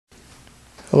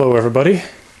Hello everybody,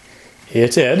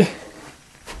 it's Ed.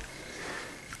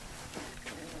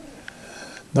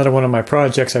 Another one of my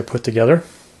projects I put together.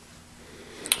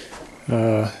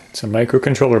 It's a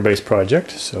microcontroller based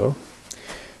project, so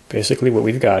basically what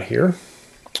we've got here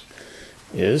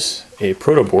is a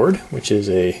protoboard, which is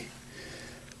a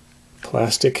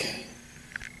plastic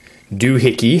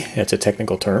doohickey, that's a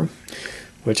technical term,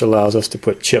 which allows us to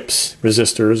put chips,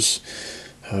 resistors,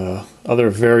 other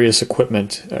various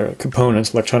equipment,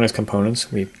 components, electronics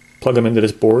components. We plug them into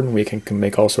this board and we can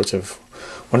make all sorts of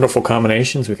wonderful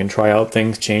combinations. We can try out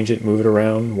things, change it, move it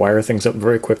around, wire things up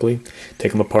very quickly,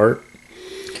 take them apart.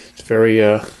 It's a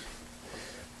very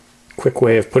quick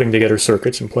way of putting together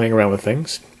circuits and playing around with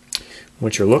things.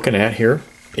 What you're looking at here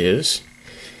is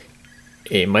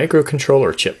a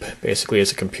microcontroller chip. Basically,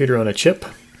 it's a computer on a chip,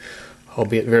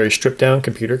 albeit very stripped down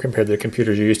computer compared to the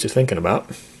computers you're used to thinking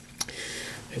about.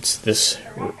 It's this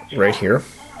right here.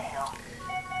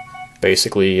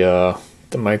 Basically, the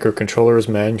microcontroller is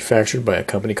manufactured by a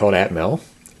company called Atmel.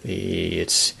 The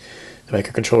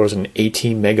microcontroller is an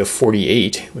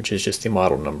Atmega48, which is just the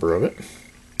model number of it.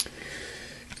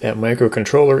 That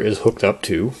microcontroller is hooked up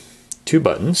to two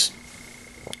buttons.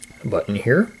 A button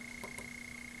here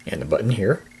and a button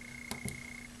here.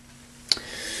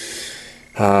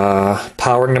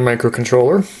 Powering the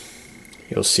microcontroller,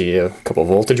 you'll see a couple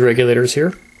voltage regulators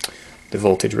here. The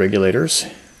voltage regulators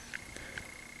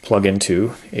plug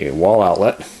into a wall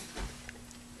outlet,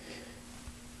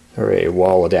 or a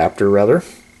wall adapter rather.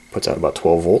 Puts out about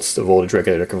 12 volts. The voltage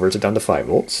regulator converts it down to 5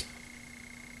 volts.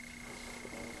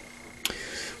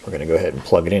 We're going to go ahead and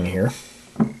plug it in here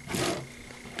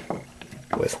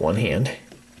with one hand.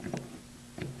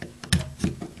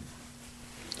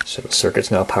 So the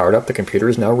circuit's now powered up. The computer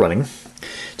is now running.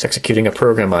 It's executing a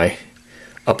program I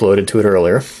uploaded to it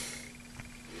earlier.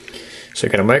 So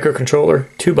you've got a microcontroller,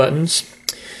 two buttons.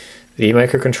 The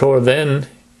microcontroller then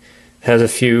has a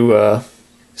few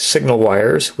signal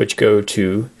wires which go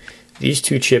to these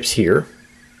two chips here.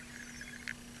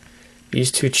 These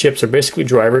two chips are basically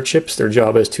driver chips. Their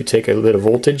job is to take a little bit of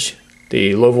voltage.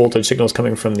 The low voltage signal is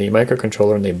coming from the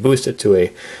microcontroller and they boost it to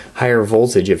a higher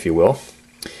voltage, if you will.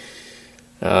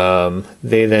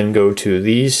 They then go to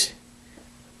these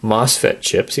MOSFET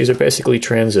chips. These are basically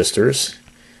transistors.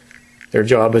 Their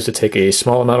job is to take a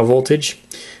small amount of voltage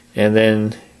and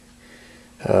then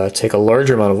take a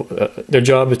larger amount of, their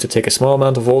job is to take a small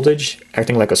amount of voltage,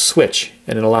 acting like a switch,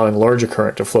 and then allowing larger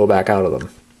current to flow back out of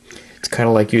them. It's kind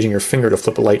of like using your finger to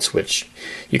flip a light switch.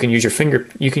 You can use your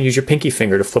pinky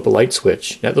finger to flip a light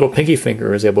switch. That little pinky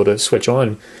finger is able to switch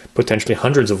on potentially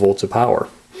hundreds of volts of power.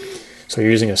 So you're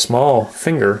using a small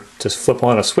finger to flip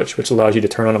on a switch, which allows you to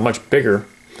turn on a much bigger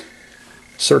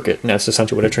circuit, and that's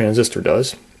essentially what a transistor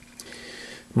does.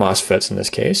 MOSFETs in this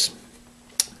case.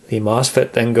 The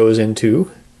MOSFET then goes into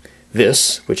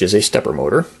this, which is a stepper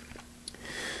motor.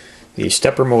 The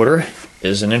stepper motor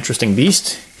is an interesting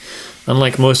beast.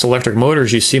 Unlike most electric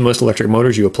motors,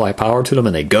 you apply power to them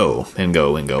and they go and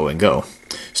go and go and go.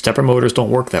 Stepper motors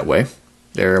don't work that way.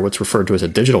 They're what's referred to as a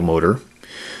digital motor.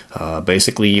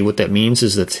 Basically what that means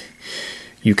is that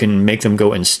you can make them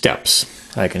go in steps.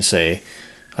 I can say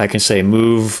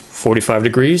move 45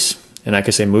 degrees and I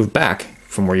can say move back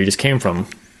from where you just came from.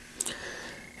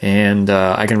 And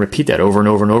I can repeat that over and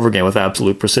over and over again with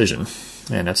absolute precision.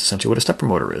 And that's essentially what a stepper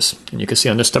motor is. And you can see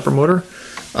on this stepper motor,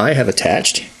 I have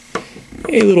attached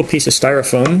a little piece of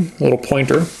styrofoam, a little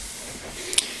pointer,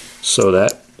 so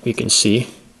that we can see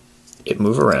it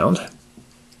move around.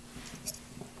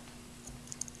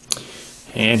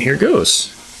 And here goes.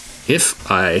 If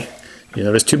you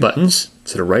notice two buttons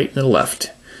to the right and the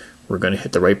left. We're going to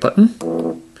hit the right button.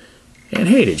 And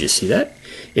hey, did you see that?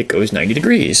 It goes 90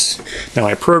 degrees. Now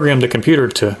I programmed the computer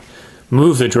to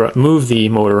move the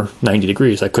motor 90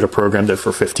 degrees. I could have programmed it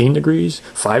for 15 degrees,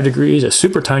 5 degrees, a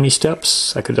super tiny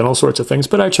steps. I could have done all sorts of things,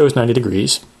 but I chose 90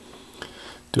 degrees.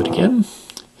 Do it again,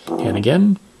 and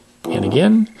again, and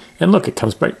again. And look, it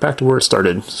comes right back to where it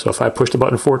started. So if I push the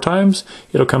button 4 times,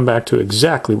 it'll come back to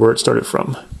exactly where it started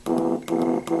from.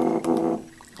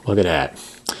 Look at that.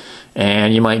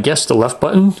 And you might guess the left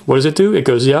button, what does it do? It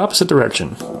goes the opposite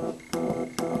direction.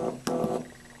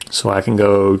 So I can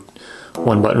go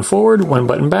one button forward, one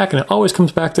button back, and it always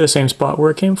comes back to the same spot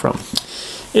where it came from.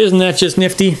 Isn't that just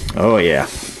nifty? Oh yeah.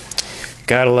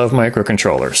 Gotta love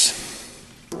microcontrollers.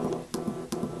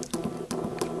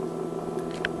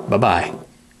 Bye-bye.